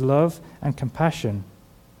 because of his love and compassion,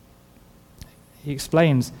 he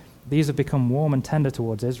explains these have become warm and tender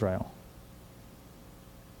towards Israel.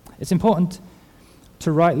 It's important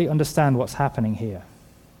to rightly understand what's happening here.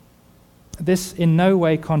 This in no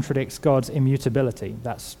way contradicts God's immutability,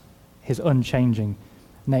 that's his unchanging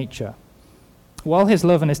nature. While his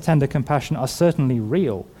love and his tender compassion are certainly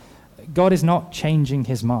real, God is not changing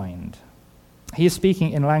his mind. He is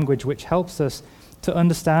speaking in language which helps us to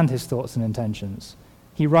understand his thoughts and intentions.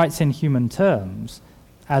 He writes in human terms,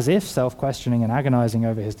 as if self-questioning and agonizing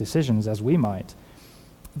over his decisions as we might,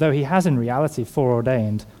 though he has in reality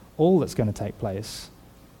foreordained all that's going to take place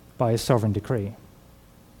by his sovereign decree.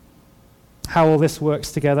 How all this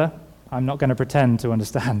works together, I'm not going to pretend to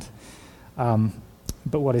understand.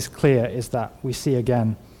 But what is clear is that we see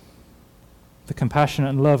again the compassion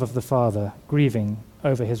and love of the Father grieving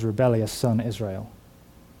over his rebellious son Israel.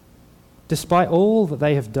 Despite all that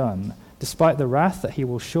they have done, despite the wrath that he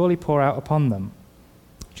will surely pour out upon them,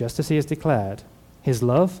 just as he has declared, his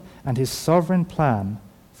love and his sovereign plan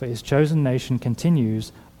for his chosen nation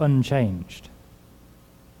continues unchanged.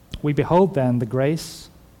 We behold then the grace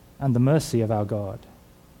and the mercy of our God.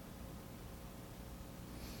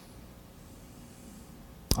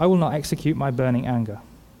 I will not execute my burning anger.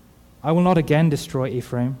 I will not again destroy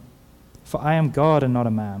Ephraim, for I am God and not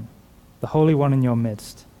a man, the Holy One in your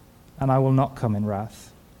midst, and I will not come in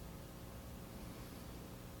wrath.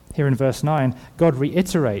 Here in verse 9, God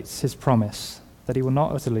reiterates his promise that he will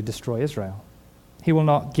not utterly destroy Israel. He will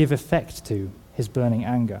not give effect to his burning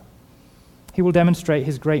anger. He will demonstrate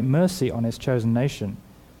his great mercy on his chosen nation,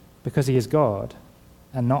 because he is God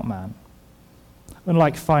and not man.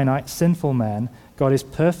 Unlike finite, sinful men, God is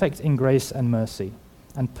perfect in grace and mercy,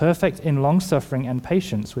 and perfect in long-suffering and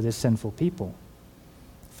patience with his sinful people.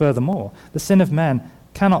 Furthermore, the sin of man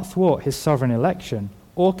cannot thwart his sovereign election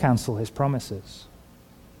or cancel his promises.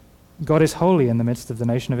 God is holy in the midst of the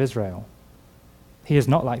nation of Israel. He is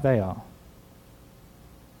not like they are.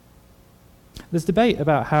 There's debate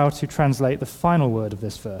about how to translate the final word of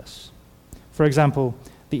this verse. For example,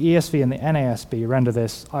 the ESV and the NASB render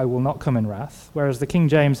this, I will not come in wrath, whereas the King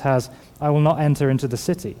James has, I will not enter into the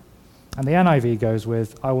city. And the NIV goes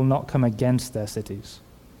with, I will not come against their cities.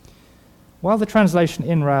 While the translation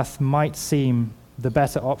in wrath might seem the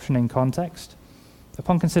better option in context,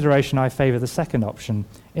 Upon consideration, I favor the second option,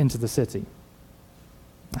 into the city.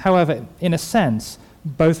 However, in a sense,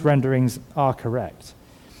 both renderings are correct.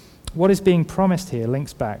 What is being promised here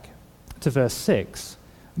links back to verse 6.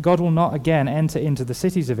 God will not again enter into the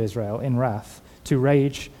cities of Israel in wrath to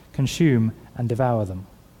rage, consume, and devour them.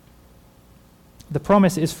 The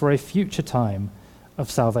promise is for a future time of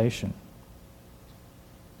salvation.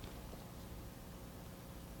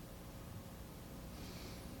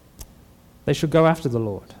 They shall go after the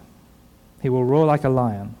Lord. He will roar like a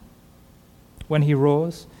lion. When he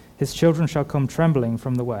roars, his children shall come trembling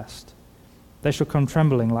from the west. They shall come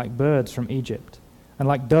trembling like birds from Egypt, and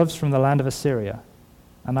like doves from the land of Assyria,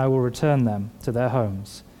 and I will return them to their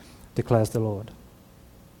homes, declares the Lord.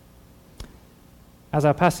 As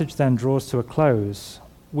our passage then draws to a close,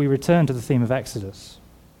 we return to the theme of Exodus.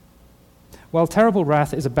 While terrible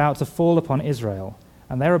wrath is about to fall upon Israel,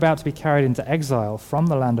 and they're about to be carried into exile from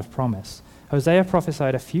the land of promise, Hosea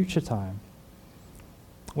prophesied a future time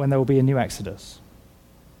when there will be a new Exodus.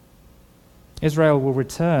 Israel will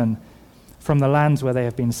return from the lands where they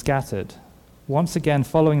have been scattered, once again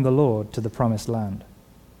following the Lord to the promised land.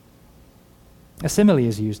 A simile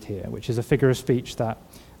is used here, which is a figure of speech that,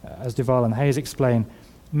 as Duval and Hayes explain,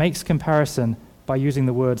 makes comparison by using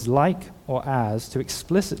the words like or as to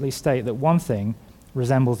explicitly state that one thing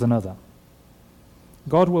resembles another.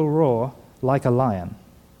 God will roar like a lion,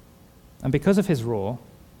 and because of his roar,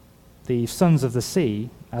 the sons of the sea,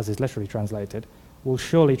 as is literally translated, will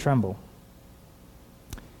surely tremble.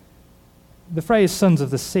 The phrase sons of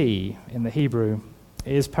the sea in the Hebrew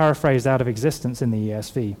is paraphrased out of existence in the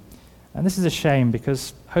ESV. And this is a shame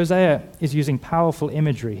because Hosea is using powerful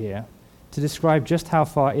imagery here to describe just how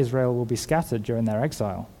far Israel will be scattered during their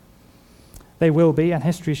exile. They will be, and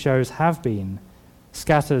history shows have been,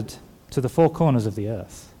 scattered to the four corners of the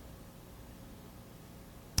earth.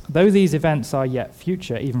 Though these events are yet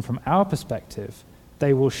future, even from our perspective,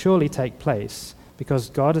 they will surely take place because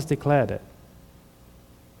God has declared it.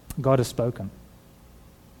 God has spoken.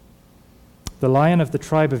 The Lion of the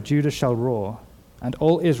tribe of Judah shall roar, and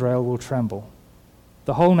all Israel will tremble.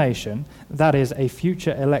 The whole nation, that is, a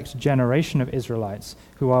future elect generation of Israelites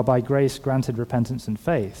who are by grace granted repentance and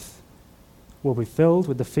faith, will be filled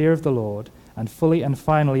with the fear of the Lord and fully and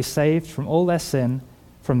finally saved from all their sin,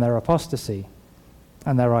 from their apostasy,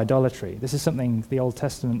 and their idolatry. This is something the Old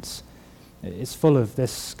Testament is full of,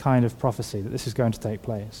 this kind of prophecy, that this is going to take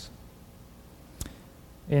place.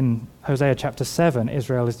 In Hosea chapter 7,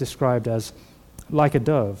 Israel is described as like a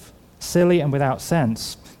dove, silly and without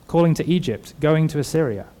sense, calling to Egypt, going to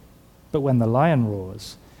Assyria. But when the lion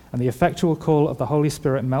roars, and the effectual call of the Holy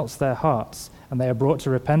Spirit melts their hearts, and they are brought to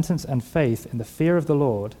repentance and faith in the fear of the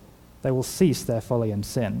Lord, they will cease their folly and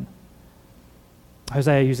sin.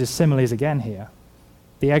 Hosea uses similes again here.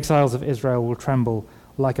 The exiles of Israel will tremble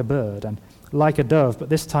like a bird and like a dove, but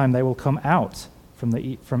this time they will come out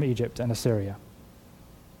from Egypt and Assyria.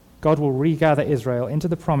 God will regather Israel into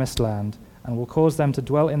the promised land and will cause them to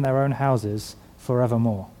dwell in their own houses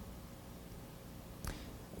forevermore.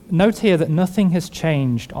 Note here that nothing has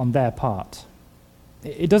changed on their part.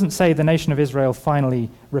 It doesn't say the nation of Israel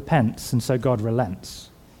finally repents and so God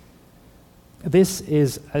relents. This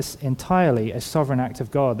is entirely a sovereign act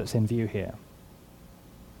of God that's in view here.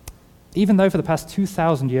 Even though for the past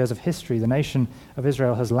 2,000 years of history the nation of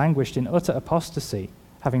Israel has languished in utter apostasy,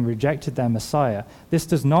 having rejected their Messiah, this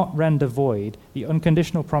does not render void the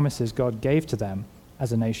unconditional promises God gave to them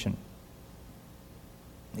as a nation.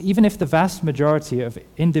 Even if the vast majority of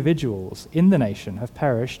individuals in the nation have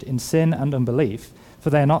perished in sin and unbelief, for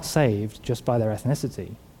they are not saved just by their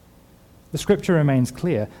ethnicity, the scripture remains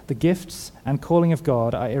clear. The gifts and calling of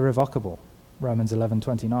God are irrevocable, Romans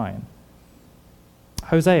 11:29.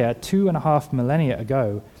 Hosea, 2.5 millennia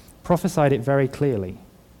ago, prophesied it very clearly.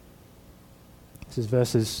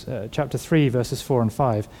 This is chapter 3, verses 4 and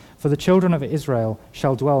 5. For the children of Israel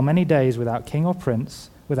shall dwell many days without king or prince,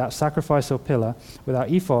 without sacrifice or pillar, without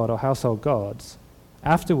ephod or household gods.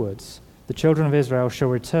 Afterwards, the children of Israel shall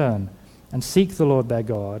return and seek the Lord their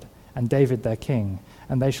God and David their king,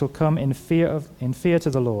 and they shall come in fear to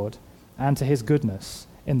the Lord and to his goodness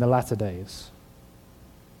in the latter days.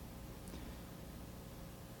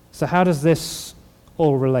 So how does this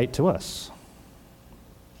all relate to us?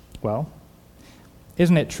 Well,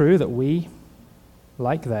 isn't it true that we,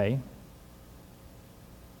 like they,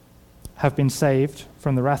 have been saved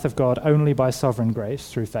from the wrath of God only by sovereign grace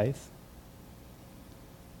through faith?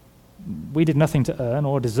 We did nothing to earn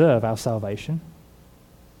or deserve our salvation.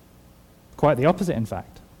 Quite the opposite, in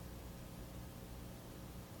fact.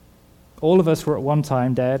 All of us were at one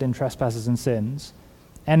time dead in trespasses and sins,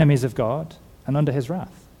 enemies of God, and under his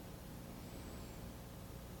wrath.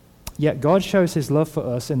 Yet God shows his love for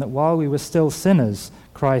us in that while we were still sinners,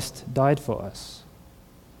 Christ died for us.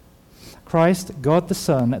 Christ, God the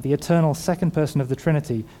Son, the eternal second person of the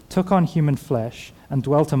Trinity, took on human flesh and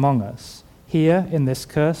dwelt among us, here in this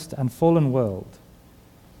cursed and fallen world.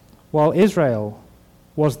 While Israel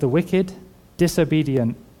was the wicked,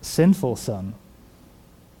 disobedient, sinful son,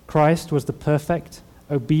 Christ was the perfect,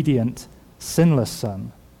 obedient, sinless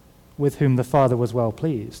Son, with whom the Father was well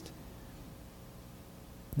pleased.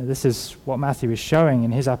 Now, this is what Matthew is showing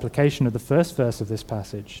in his application of the first verse of this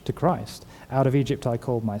passage to Christ. Out of Egypt I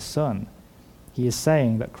called my son. He is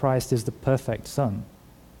saying that Christ is the perfect Son.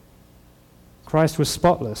 Christ was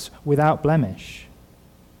spotless, without blemish.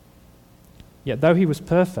 Yet though he was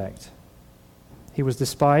perfect, he was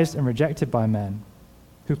despised and rejected by men,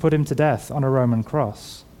 who put him to death on a Roman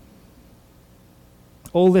cross.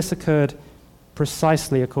 All this occurred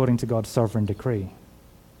precisely according to God's sovereign decree.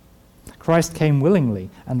 Christ came willingly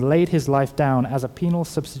and laid his life down as a penal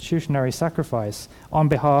substitutionary sacrifice on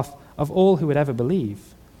behalf of all who would ever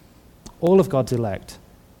believe, all of God's elect,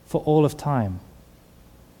 for all of time.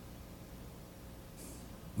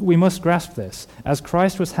 We must grasp this. As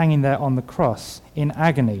Christ was hanging there on the cross in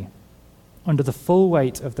agony, under the full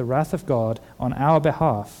weight of the wrath of God on our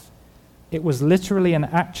behalf, it was literally and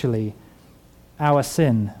actually our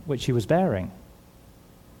sin which he was bearing.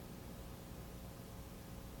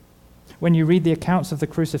 When you read the accounts of the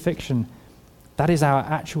crucifixion, that is our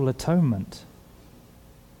actual atonement.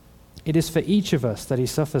 It is for each of us that he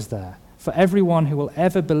suffers there, for everyone who will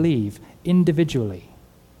ever believe individually.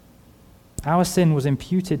 Our sin was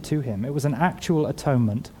imputed to him. It was an actual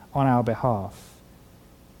atonement on our behalf.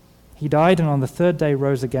 He died and on the third day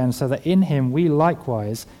rose again, so that in him we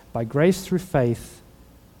likewise, by grace through faith,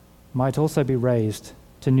 might also be raised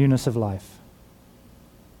to newness of life.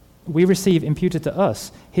 We receive imputed to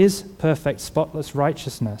us his perfect, spotless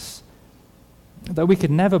righteousness. Though we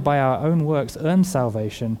could never by our own works earn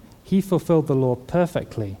salvation, he fulfilled the law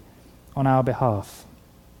perfectly on our behalf,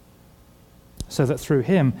 so that through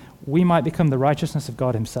him we might become the righteousness of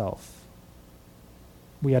God himself.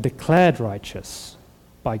 We are declared righteous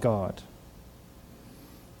by God.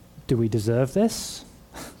 Do we deserve this?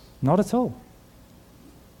 Not at all.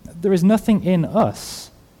 There is nothing in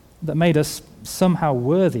us that made us somehow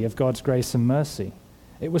worthy of God's grace and mercy.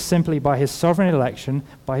 It was simply by his sovereign election,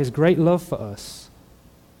 by his great love for us.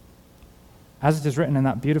 As it is written in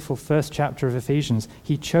that beautiful first chapter of Ephesians,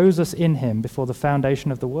 he chose us in him before the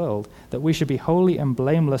foundation of the world, that we should be holy and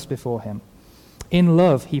blameless before him. In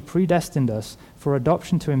love, he predestined us for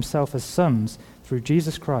adoption to himself as sons through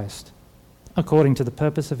Jesus Christ, according to the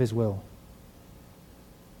purpose of his will.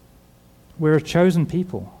 We're a chosen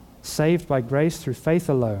people, saved by grace through faith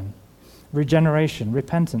alone. Regeneration,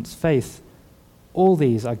 repentance, faith, all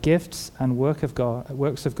these are gifts and works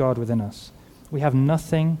of God within us. We have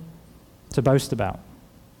nothing to boast about.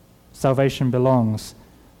 Salvation belongs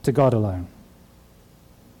to God alone.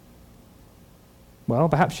 Well,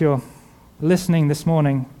 perhaps you're listening this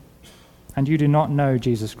morning and you do not know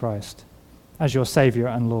Jesus Christ as your Savior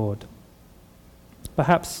and Lord.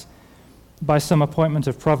 Perhaps by some appointment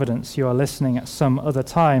of providence you are listening at some other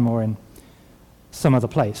time or in some other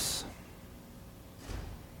place.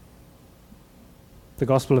 The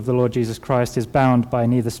gospel of the Lord Jesus Christ is bound by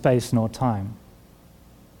neither space nor time.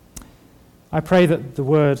 I pray that the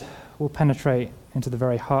word will penetrate into the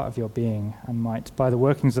very heart of your being and might, by the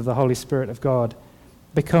workings of the Holy Spirit of God,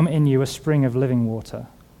 become in you a spring of living water,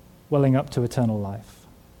 welling up to eternal life.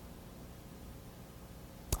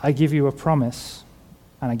 I give you a promise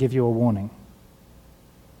and I give you a warning.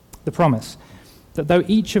 The promise that though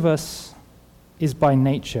each of us is by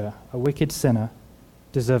nature a wicked sinner,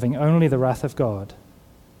 deserving only the wrath of God,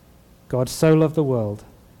 God so loved the world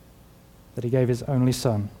that he gave his only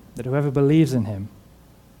Son, that whoever believes in him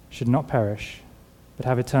should not perish, but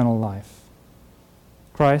have eternal life.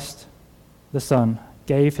 Christ, the Son,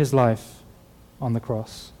 gave his life on the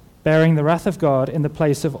cross, bearing the wrath of God in the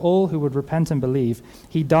place of all who would repent and believe.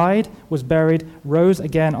 He died, was buried, rose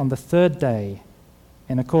again on the third day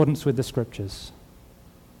in accordance with the Scriptures.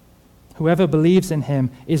 Whoever believes in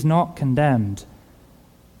him is not condemned,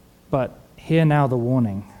 but hear now the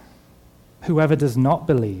warning. Whoever does not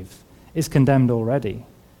believe is condemned already,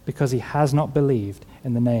 because he has not believed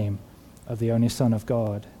in the name of the only Son of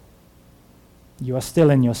God. You are still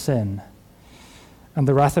in your sin, and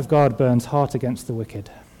the wrath of God burns hot against the wicked.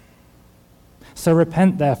 So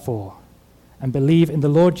repent, therefore, and believe in the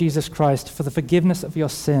Lord Jesus Christ for the forgiveness of your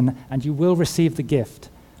sin, and you will receive the gift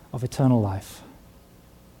of eternal life.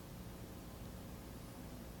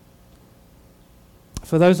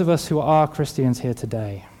 For those of us who are Christians here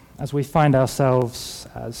today, as we find ourselves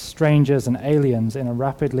as strangers and aliens in a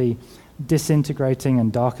rapidly disintegrating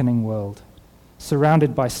and darkening world,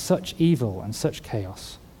 surrounded by such evil and such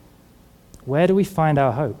chaos, where do we find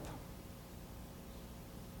our hope?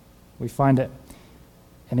 We find it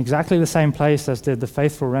in exactly the same place as did the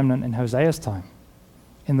faithful remnant in Hosea's time,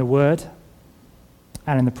 in the Word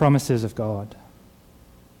and in the promises of God.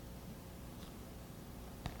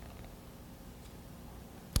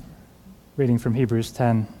 Reading from Hebrews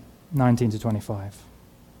 10, 19 to 25.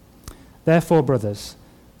 Therefore, brothers,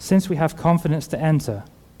 since we have confidence to enter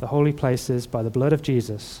the holy places by the blood of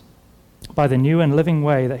Jesus, by the new and living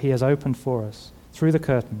way that he has opened for us, through the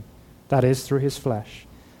curtain, that is, through his flesh,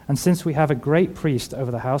 and since we have a great priest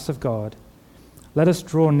over the house of God, let us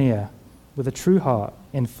draw near with a true heart,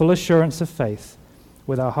 in full assurance of faith,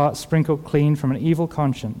 with our hearts sprinkled clean from an evil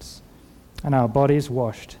conscience, and our bodies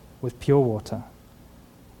washed with pure water.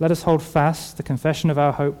 Let us hold fast the confession of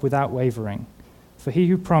our hope without wavering, for he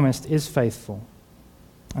who promised is faithful.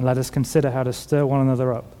 And let us consider how to stir one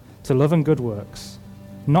another up to love and good works,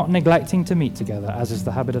 not neglecting to meet together, as is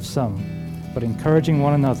the habit of some, but encouraging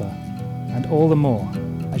one another, and all the more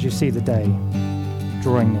as you see the day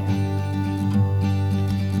drawing near.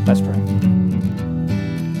 Let's pray.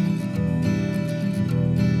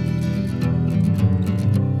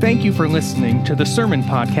 Thank you for listening to the sermon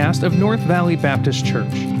podcast of North Valley Baptist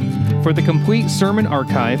Church. For the complete sermon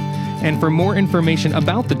archive and for more information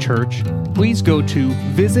about the church, please go to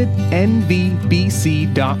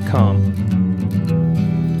visitnvbc.com.